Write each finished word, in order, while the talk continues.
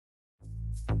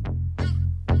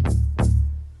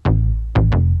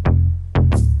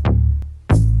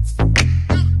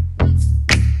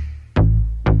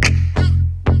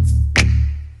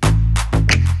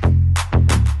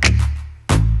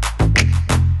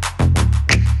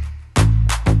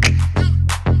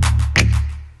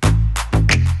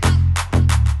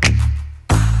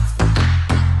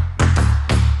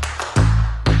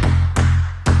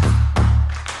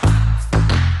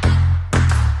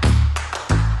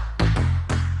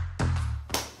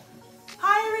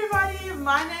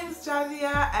my name's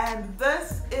Javia and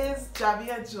this is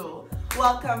Javia Jewel.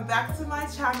 Welcome back to my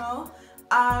channel.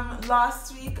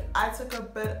 Last week I took a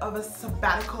bit of a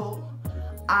sabbatical.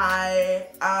 I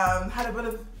had a bit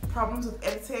of problems with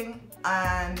editing,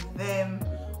 and then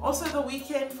also the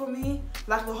weekend for me,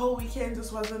 like the whole weekend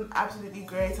just wasn't absolutely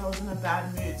great. I was in a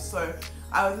bad mood, so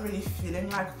I wasn't really feeling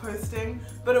like posting,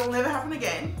 but it will never happen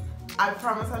again. I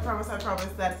promise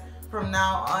that from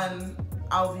now on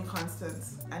I'll be constant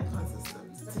and consistent.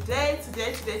 Today,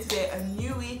 a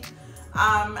new week,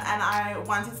 and I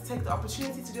wanted to take the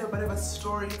opportunity to do a bit of a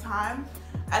story time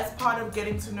as part of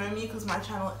getting to know me, because my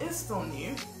channel is still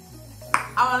new.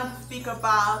 I wanted to speak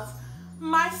about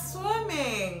my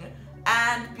swimming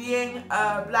and being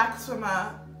a black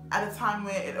swimmer at a time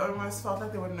where it almost felt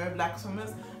like there were no black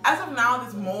swimmers. As of now,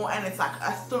 there's more, and it's like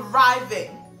a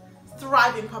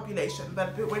thriving population,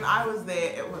 but when I was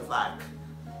there it was like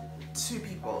 2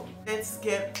 people. Let's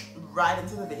get right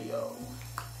into the video.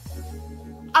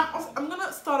 I'm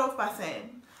gonna start off by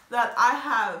saying that I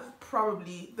have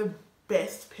probably the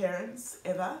best parents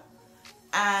ever,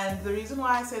 and the reason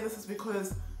why I say this is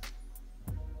because,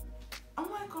 oh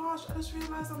my gosh, I just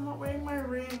realized I'm not wearing my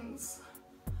rings.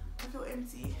 I feel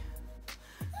empty.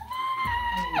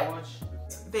 Oh gosh.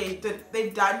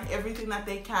 They've done everything that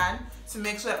they can to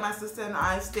make sure that my sister and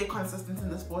I stay consistent in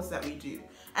the sports that we do.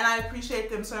 And I appreciate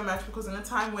them so much, because in a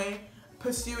time where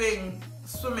pursuing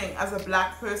swimming as a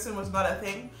black person was not a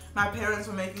thing, my parents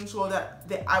were making sure that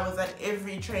I was at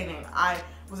every training, I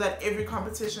was at every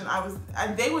competition,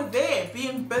 and they were there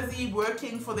being busy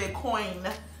working for their coin.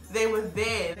 They were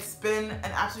there. It's been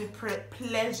an absolute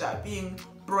pleasure being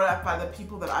brought up by the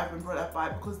people that I've been brought up by,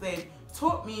 because they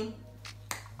taught me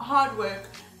hard work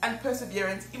and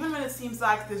perseverance even when it seems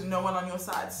like there's no one on your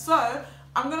side. So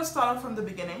I'm gonna start off from the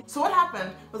beginning. So what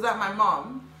happened was that my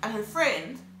mom and her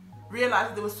friend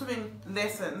realized there were swimming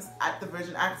lessons at the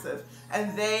Virgin Active,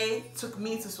 and they took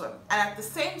me to swim, and at the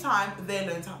same time they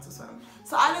learned how to swim.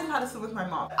 So I learned how to swim with my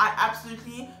mom. I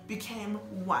absolutely became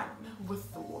one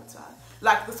with the water.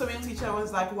 Like, the swimming teacher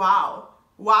was like, wow,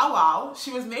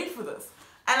 she was made for this.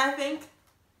 And I think,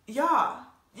 yeah,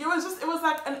 it was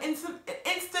like an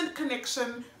instant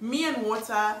connection. Me and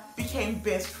water became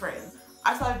best friends.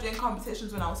 I started doing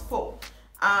competitions when I was 4,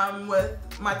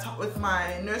 with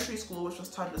my nursery school, which was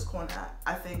Toddler's Corner.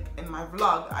 I think in my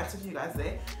vlog I took you guys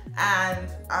there, and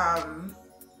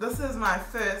this is my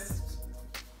first.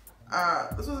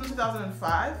 This was in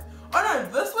 2005. Oh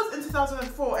no, this was in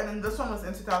 2004, and then this one was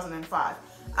in 2005.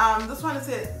 This one is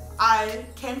it. I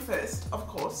came first, of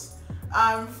course.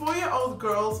 4-year-old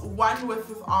girls won with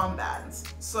armbands.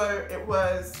 So it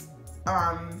was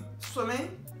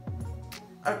swimming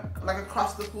like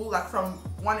across the pool, like from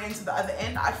one end to the other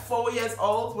end, at 4 years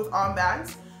old with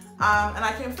armbands, and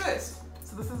I came first.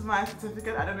 So this is my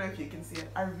certificate. I don't know if you can see it.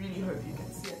 I really hope you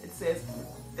can see it. It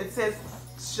says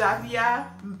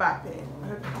jmbapeh. I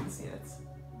hope you can see it.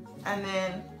 And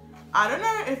then I don't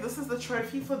know if this is the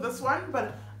trophy for this one,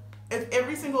 but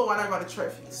every single one I got a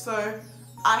trophy. So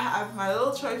I have my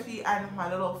little trophy and my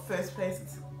little first place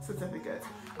certificate.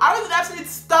 I was an absolute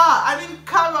star. I mean,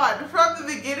 come on, from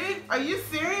the beginning, are you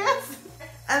serious?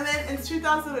 And then in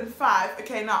 2005,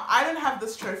 okay, now I don't have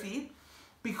this trophy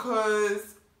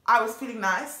because I was feeling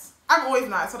nice. I'm always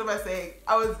nice, what am I saying?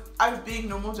 I was being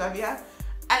normal Javia.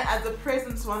 And as a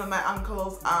present to one of my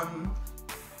uncles,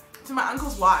 to my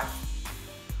uncle's wife,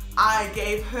 I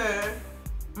gave her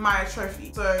my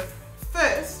trophy. So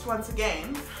first, once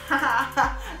again,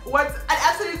 what's an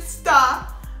absolute star,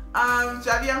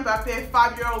 jmbapeh,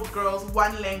 5-year-old girls,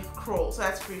 1-length crawl. So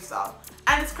that's freestyle.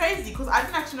 And it's crazy because I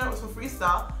didn't actually know it was for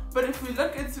freestyle, but if we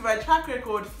look into my track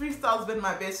record, freestyle's been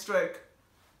my best stroke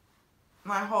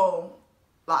my whole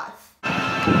life.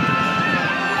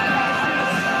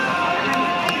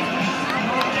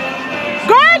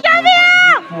 Go,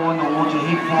 Javia!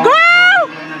 Go!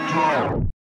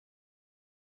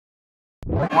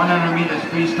 100 meters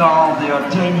freestyle, there are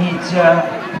 10 hits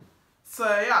here. So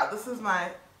yeah, this is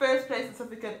my first place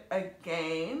certificate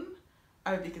again. I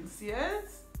hope you can see it.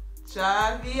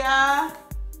 Javia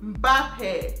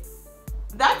Mbapeh.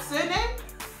 That surname?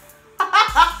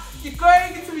 You're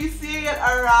going to be seeing it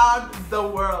around the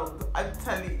world, I'm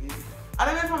telling you. I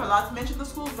don't know if I'm allowed to mention the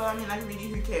schools, but I mean, like, really,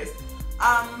 who cares?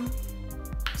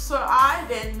 So I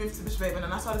then moved to Bishop Haven,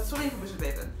 and I started swimming for Bishop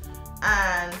Haven,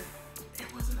 and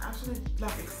it was an absolute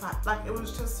like exciting, like it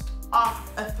was just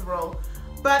a thrill.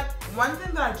 But one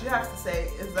thing that I do have to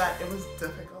say is that it was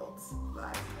difficult.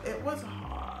 Like, it was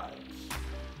hard,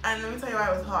 and let me tell you why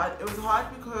it was hard. It was hard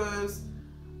because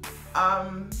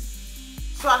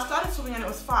so I started swimming and it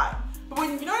was fine, But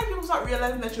when people start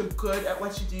realizing that you're good at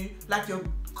what you do, like you're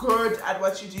good at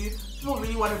what you do, people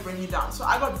really want to bring you down. So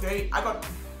I got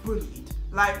bullied.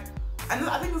 Like, and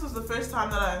I think this was the first time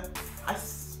that I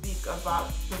speak about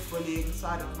the bullying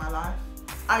side of my life.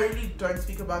 I really don't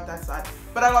speak about that side,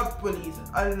 but I got bullied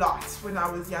a lot when I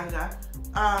was younger,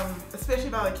 especially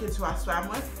by the kids who I swam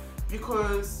with,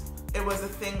 because it was a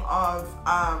thing of,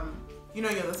 I'm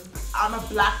a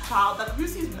black child. Like, who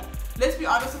sees black? Let's be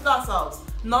honest with ourselves.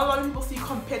 Not a lot of people see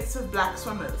competitive black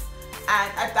swimmers,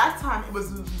 and at that time it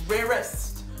was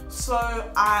rarest. So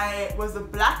I was a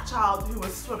black child who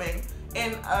was swimming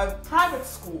in a private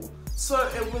school, so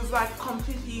it was like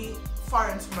completely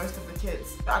foreign to most of the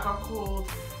kids. I got called,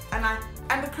 and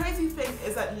the crazy thing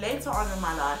is that later on in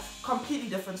my life, completely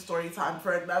different story time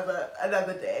for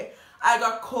another day, I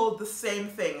got called the same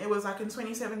thing. It was like in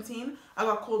 2017, I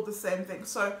got called the same thing.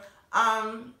 So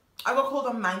I got called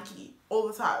a monkey all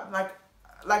the time.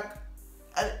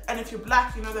 And if you're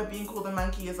black, you know that being called a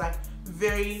monkey is like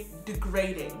very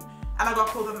degrading. And I got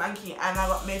called a monkey, and I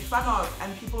got made fun of,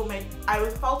 and I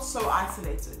felt so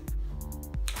isolated.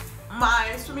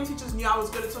 My swimming teachers knew I was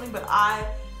good at swimming, but I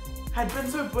had been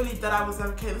so bullied that I was like,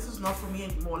 okay, this is not for me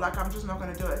anymore. Like, I'm just not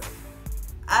gonna do it.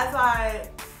 As I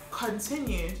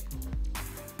continued,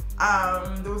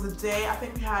 there was a day, I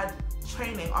think we had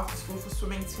training after school for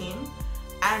swimming team,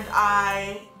 and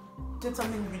I did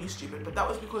something really stupid, but that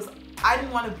was because I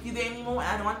didn't want to be there anymore,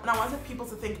 and I wanted people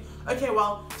to think, okay,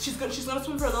 well, she's gonna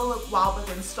swim for a little while but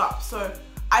then stop. So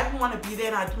I didn't want to be there,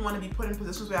 and I didn't want to be put in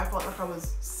positions where I felt like I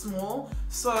was small.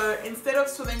 So instead of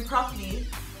swimming properly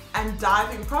and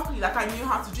diving properly like I knew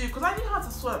how to do, because I knew how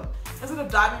to swim, instead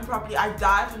of diving properly, I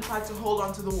dived and tried to hold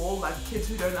onto the wall like kids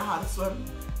who don't know how to swim.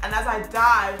 And as I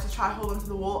dived to try to hold onto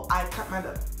the wall, I cut my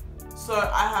lip. So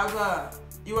I have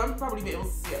you won't probably be able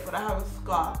to see it, but I have a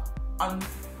scar on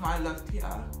my lip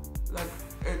here. Like,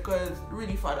 it goes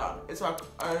really far down. It's like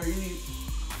I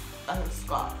have a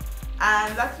scar.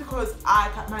 And that's because I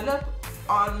cut my lip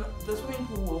on the swimming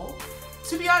pool wall.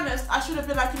 To be honest, I should have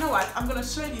been like, you know what, I'm gonna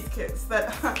show these kids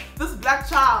that this black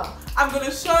child, I'm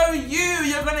gonna show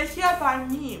you're gonna hear by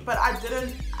me. But I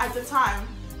didn't at the time.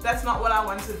 That's not what I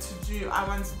wanted to do. I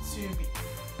wanted to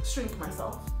shrink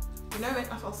myself, make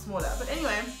myself smaller. But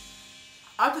anyway,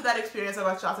 after that experience, I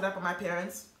got shouted at by my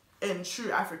parents in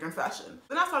true African fashion.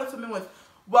 Then I started swimming with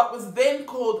what was then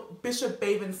called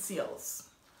jmbapeh seals.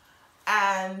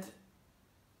 And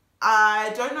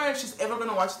I don't know if she's ever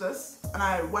gonna watch this, and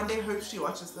I one day hope she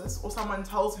watches this, or someone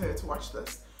tells her to watch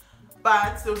this.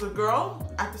 But there was a girl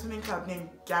at the swimming club named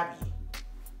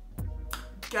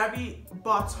Gabby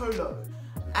Bartolo,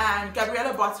 and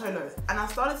Gabriella Bartolo, and I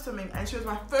started swimming, and she was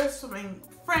my first swimming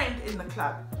friend in the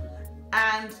club.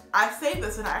 And I say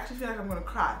this, and I actually feel like I'm gonna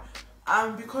cry,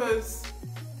 because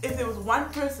if there was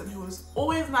one person who was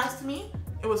always nice to me,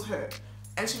 it was her,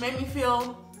 and she made me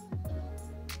feel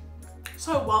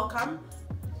so welcome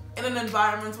in an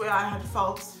environment where I had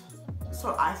felt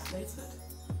so isolated.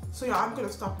 So yeah, I'm gonna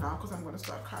stop now because I'm gonna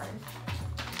start crying.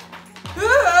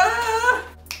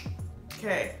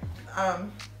 Okay,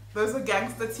 those are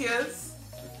gangster tears.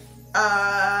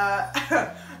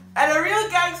 And a real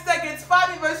gangster gets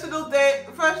 5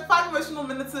 emotional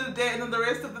minutes of the day, and then the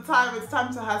rest of the time it's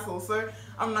time to hustle. So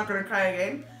I'm not gonna cry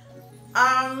again.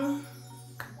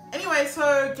 Anyway,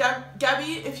 so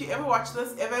Gabby, if you ever watch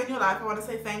this, ever in your life, I want to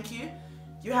say thank you.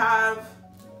 You have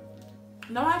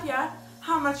no idea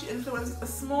how much you influenced a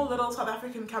small little South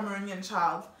African Cameroonian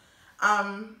child.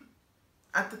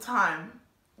 At the time,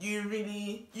 you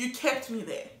kept me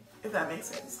there, if that makes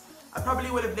sense. I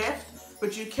probably would have left,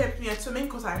 but you kept me at swimming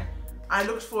because I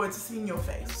looked forward to seeing your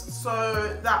face.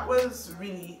 So that was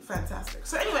really fantastic.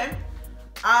 So anyway,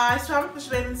 I swam with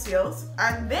jmbapeh seals,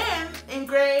 and then in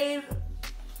grade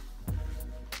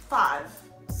 5,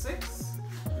 6,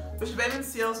 jmbapeh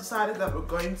seals decided that we're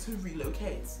going to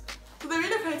relocate. So they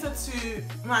relocated to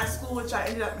my school, which I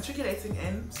ended up matriculating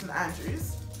in, St.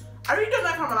 Andrews. I really don't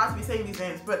know if I'm allowed to be saying these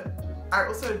names, but I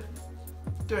also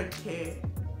don't care,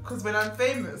 because when I'm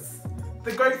famous,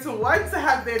 they're going to want to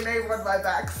have their name on my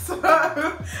back. So,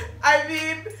 I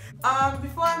mean,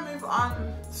 before I move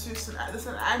on to the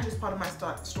St. Andrews part of my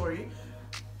story,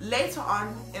 later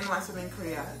on in my swimming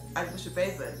career at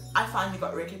jmbapeh, I finally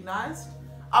got recognized.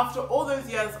 After all those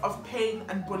years of pain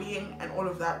and bullying and all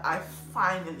of that, I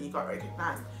finally got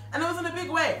recognized. And it was in a big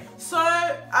way. So,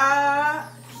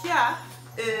 here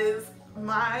is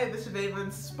my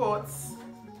jmbapeh sports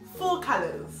full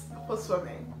colors for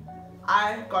swimming.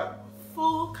 I got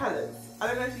full colors. I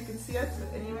don't know if you can see it,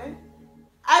 but anyway.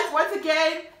 And once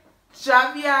again,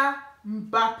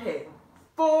 jmbapeh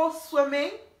for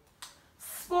swimming,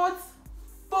 sports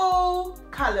full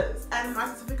colors and my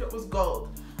certificate was gold.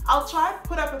 I'll try to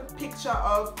put up a picture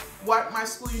of what my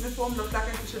school uniform looked like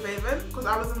at jmbapeh because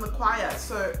I was in the choir,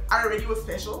 so I already was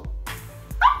special.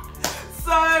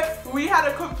 So we had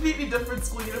a completely different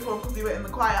school uniform because we were in the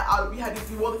choir. We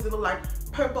wore these little like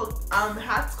purple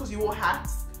hats because you wore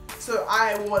hats. So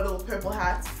I wore a little purple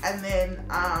hat and then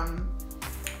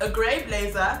a grey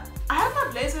blazer. I have my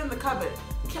blazer in the cupboard.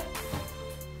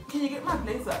 Can you get my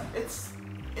blazer? It's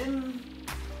in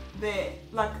there,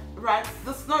 like right.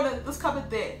 This cupboard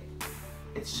there.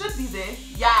 It should be there.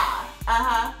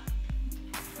 Yeah.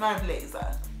 My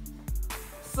blazer.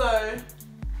 So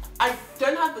I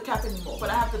don't have the cap anymore, but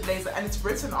I have the blazer and it's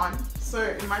written on, so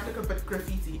it might look a bit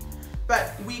graffiti.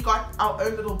 But we got our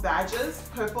own little badges,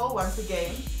 purple once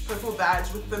again, purple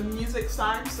badge with the music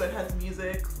sign, so it has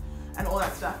music and all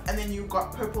that stuff. And then you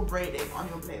got purple braiding on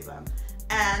your blazer.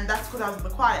 And that's because I was in the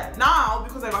choir. Now,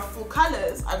 because I got full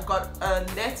colors, I've got a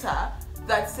letter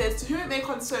that says, to whom it may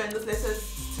concern, this letter is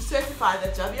to certify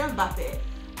that jmbapeh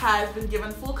has been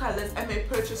given full colors and may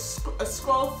purchase a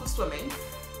scroll for swimming.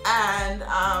 And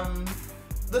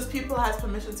this pupil has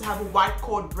permission to have a white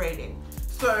cord braiding.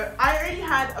 So I already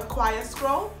had a choir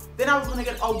scroll, then I was going to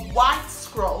get a white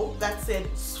scroll that said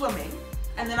swimming,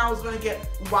 and then I was going to get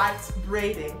white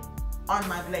braiding on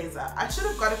my blazer. I should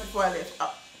have got it before I left.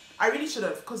 I really should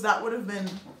have, because that would have been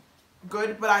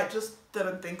good, but I just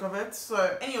didn't think of it.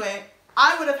 So anyway,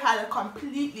 I would have had a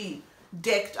completely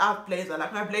decked out blazer.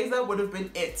 Like my blazer would have been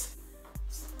it.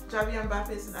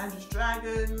 jmbapeh St. Andrews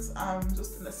Dragons,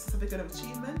 just in a certificate of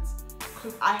achievement,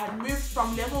 because I had moved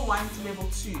from level 1 to level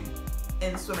 2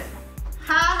 in swimming.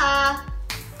 Ha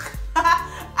ha!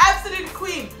 Absolute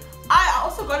queen! I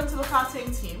also got into the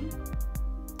Gauteng team.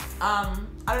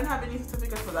 I don't have any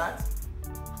certificate for that.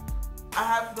 I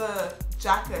have the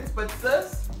jacket, but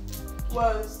this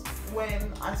was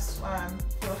when I swam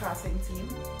for the Gauteng team.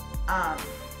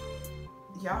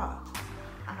 Yeah.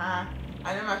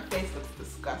 I know my face looks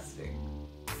disgusting,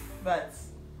 but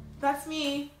that's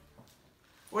me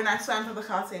when I swam for the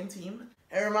Gauteng team.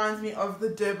 It reminds me of the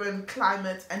Durban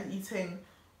climate and eating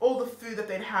all the food that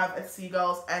they'd have at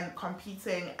Seagulls and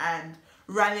competing and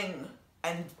running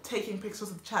and taking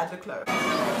pictures of Chad Leclerc.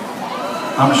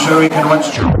 I'm sure he can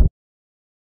watch.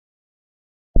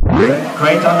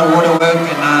 Great underwater work,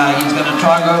 and he's going to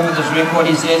try and go over this record.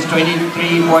 He says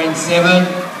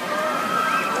 23.7.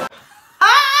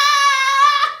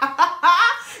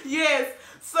 Yes,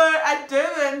 so at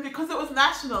Durban, because it was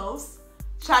nationals,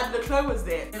 Chad Leclerc was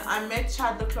there, and I met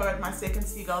Chad Leclerc at my second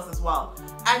Seagulls as well.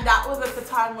 And that was at the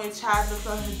time where Chad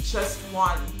Leclerc had just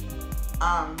won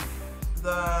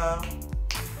the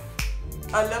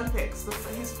Olympics,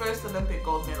 his first Olympic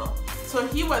gold medal. So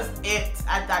he was it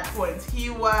at that point. He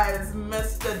was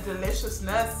Mr.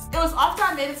 Deliciousness. It was after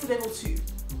I made it to level 2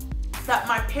 that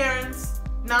my parents,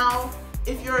 now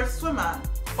if you're a swimmer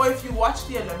or if you watch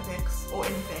the Olympics or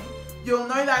anything, you'll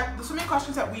know that the swimming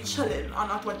costumes that we chill in are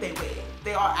not what they wear.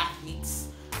 They are athletes.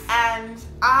 And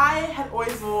I had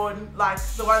always worn like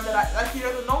the one that I, like, you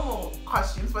know, the normal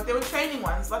costumes, but they were training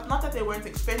ones. Like, not that they weren't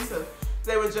expensive,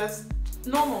 they were just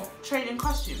normal training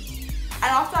costumes. And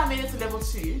after I made it to level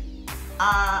 2,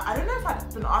 I don't know if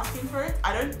I'd been asking for it.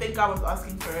 I don't think I was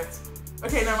asking for it.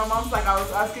 Okay, no, my mom's like, I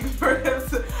was asking for it.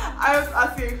 I was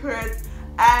asking for it.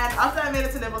 And after I made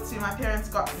it to level 2, my parents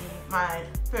got me my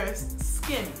first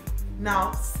skin.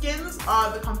 Now, skins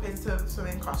are the competitive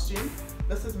swimming costume.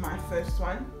 This is my first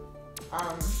one.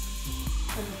 As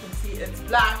you can see, it's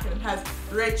black and it has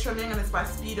red trimming and it's by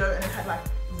Speedo, and it had like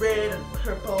red and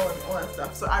purple and all that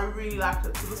stuff. So I really liked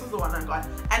it. So this was the one I got.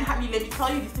 And honey, let me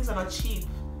tell you, these things are not cheap.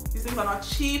 These things are not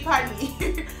cheap, honey.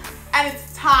 And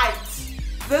it's tight.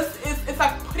 It's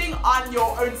like putting on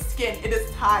your own skin. It is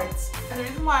tight. And the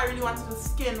reason why I really wanted the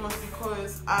skin was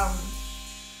because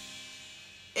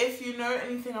if you know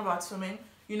anything about swimming,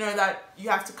 you know that you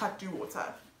have to cut through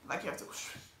water. Like, you have to go.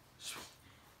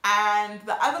 And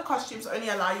the other costumes only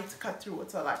allow you to cut through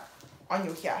water, like on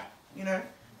your hair, you know.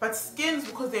 But skins,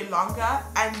 because they're longer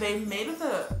and they're made with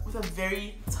a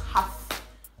very tough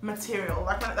material.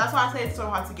 Like, that's why I say it's so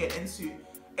hard to get into.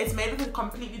 It's made with a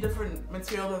completely different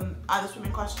material than other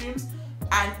swimming costumes,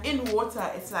 and in water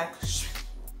it's like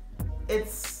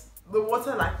the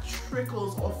water like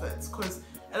trickles off it because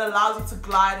it allows you to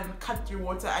glide and cut through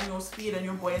water, and your speed and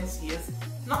your buoyancy is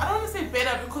not, I don't want to say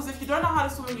better, because if you don't know how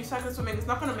to swim and you suck at swimming, it's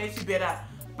not going to make you better,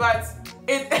 but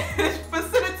it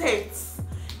facilitates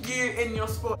you in your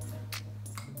sport.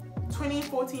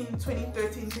 2014,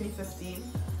 2013, 2015,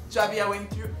 Jabia went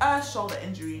through a shoulder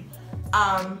injury.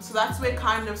 So that's where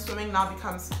kind of swimming now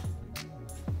becomes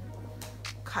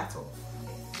cut off.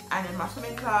 And in my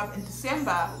swimming club in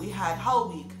December, we had Hull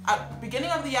Week. At the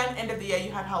beginning of the year and end of the year,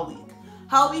 you had Hull Week.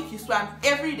 Hull Week, you swam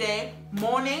every day,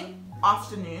 morning,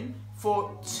 afternoon,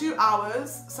 for 2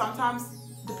 hours. Sometimes,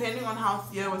 depending on how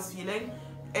Theo was feeling,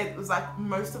 it was like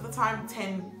most of the time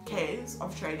 10 Ks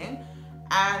of training.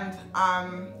 And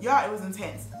yeah, it was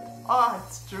intense. Oh,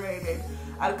 it's draining.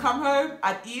 I'd come home,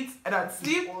 I'd eat, and I'd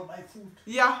sleep. All my food.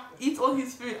 Yeah, eat all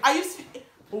his food. I used to,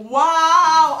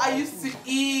 wow, I used to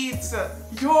eat.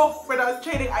 Yo, when I was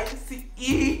training, I used to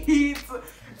eat.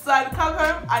 So I'd come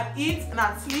home, I'd eat, and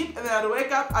I'd sleep, and then I'd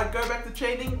wake up, I'd go back to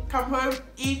training, come home,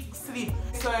 eat, sleep.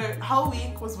 So Hull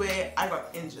Week was where I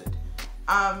got injured.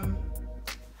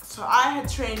 So I had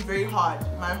trained very hard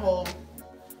my whole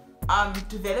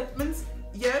development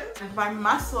year, and my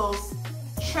muscles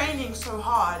training so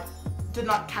hard did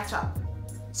not catch up.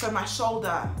 So my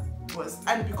shoulder was,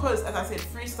 and because, as I said,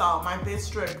 freestyle, my best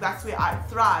stroke, that's where I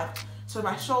thrived. So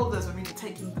my shoulders were really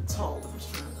taking the toll.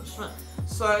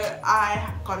 So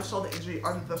I got a shoulder injury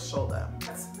on the shoulder.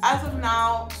 As of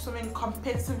now, swimming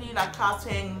competitively, like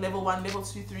Gauteng, level 1, level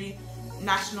 2, 3,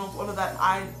 nationals, all of that,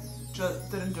 I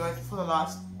just didn't do it for the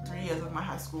last 3 years of my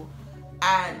high school.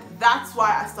 And that's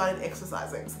why I started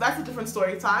exercising. So that's a different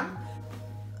story time.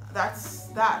 That's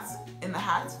in the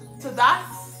hat. So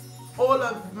that's all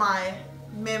of my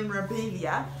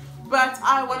memorabilia. But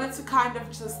I wanted to kind of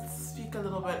just speak a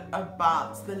little bit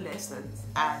about the lessons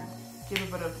and give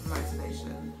a bit of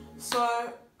motivation.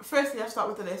 So firstly, I'll start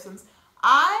with the lessons.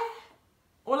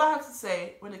 All I have to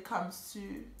say when it comes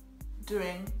to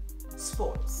doing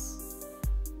sports,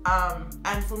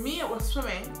 and for me it was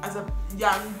swimming as a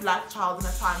young black child in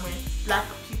a time when black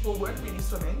people weren't really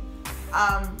swimming,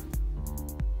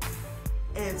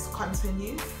 is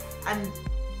continue and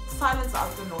silence out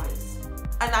the noise.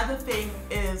 Another thing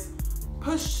is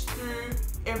push through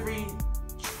every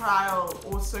trial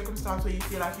or circumstance where you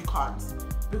feel like you can't,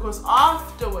 because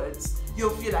afterwards you'll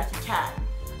feel like you can.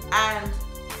 And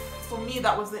for me,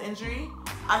 that was the injury.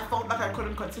 I felt like I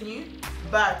couldn't continue,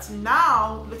 but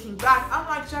now looking back, I'm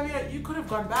like, Javier, you could have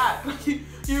gone back. Like you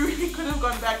really could have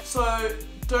gone back. So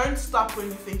don't stop when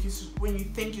you think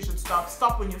you should stop.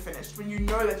 Stop when you're finished. When you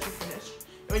know that you're finished.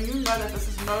 When you know that this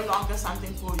is no longer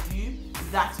something for you,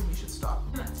 that's when you should stop.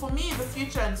 For me, the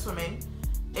future in swimming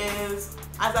is,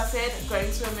 as I said, going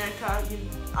to America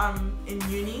in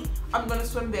uni. I'm going to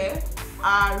swim there.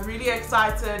 I'm really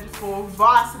excited for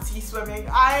varsity swimming.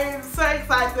 I'm so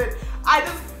excited. I'm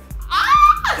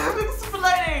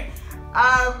exploding.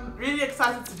 I'm really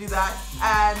excited to do that.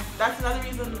 And that's another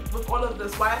reason with all of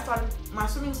this why I started my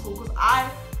swimming school, because I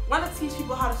want to teach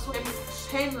people how to swim.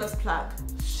 Shameless plug.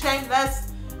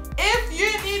 Shameless. If you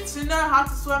need to know how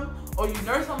to swim, or you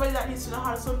know somebody that needs to know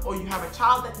how to swim, or you have a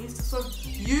child that needs to swim,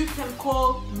 you can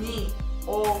call me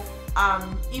or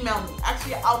email me.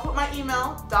 Actually, I'll put my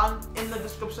email down in the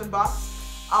description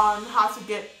box on how to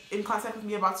get in contact with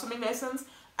me about swimming lessons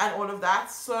and all of that.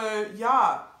 So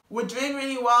yeah, we're doing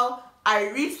really well. I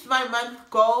reached my month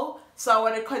goal, so I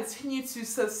want to continue to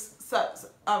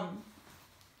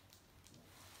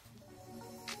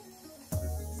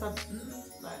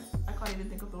I can't even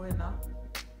think of the word now.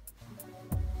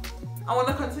 I want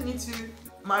to continue to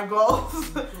my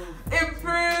goals.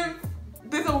 Improve.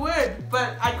 There's a word,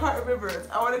 but I can't remember it.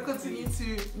 I want to continue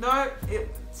to know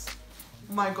it's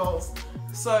my goals.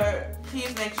 So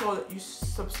please make sure that you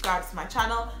subscribe to my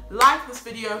channel, like this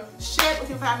video, share it with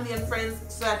your family and friends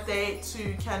so that they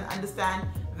too can understand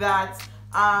that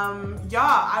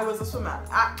yeah, I was a swimmer.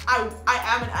 I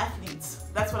am an athlete.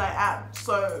 That's what I am.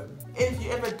 So if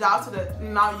you ever doubted it,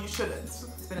 now you shouldn't.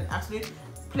 It's been an absolute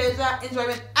pleasure,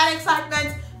 enjoyment, and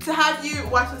excitement to have you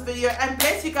watch this video, and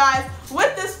bless you guys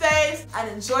with this face, and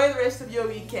enjoy the rest of your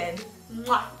weekend.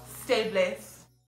 Mwah. Stay blessed.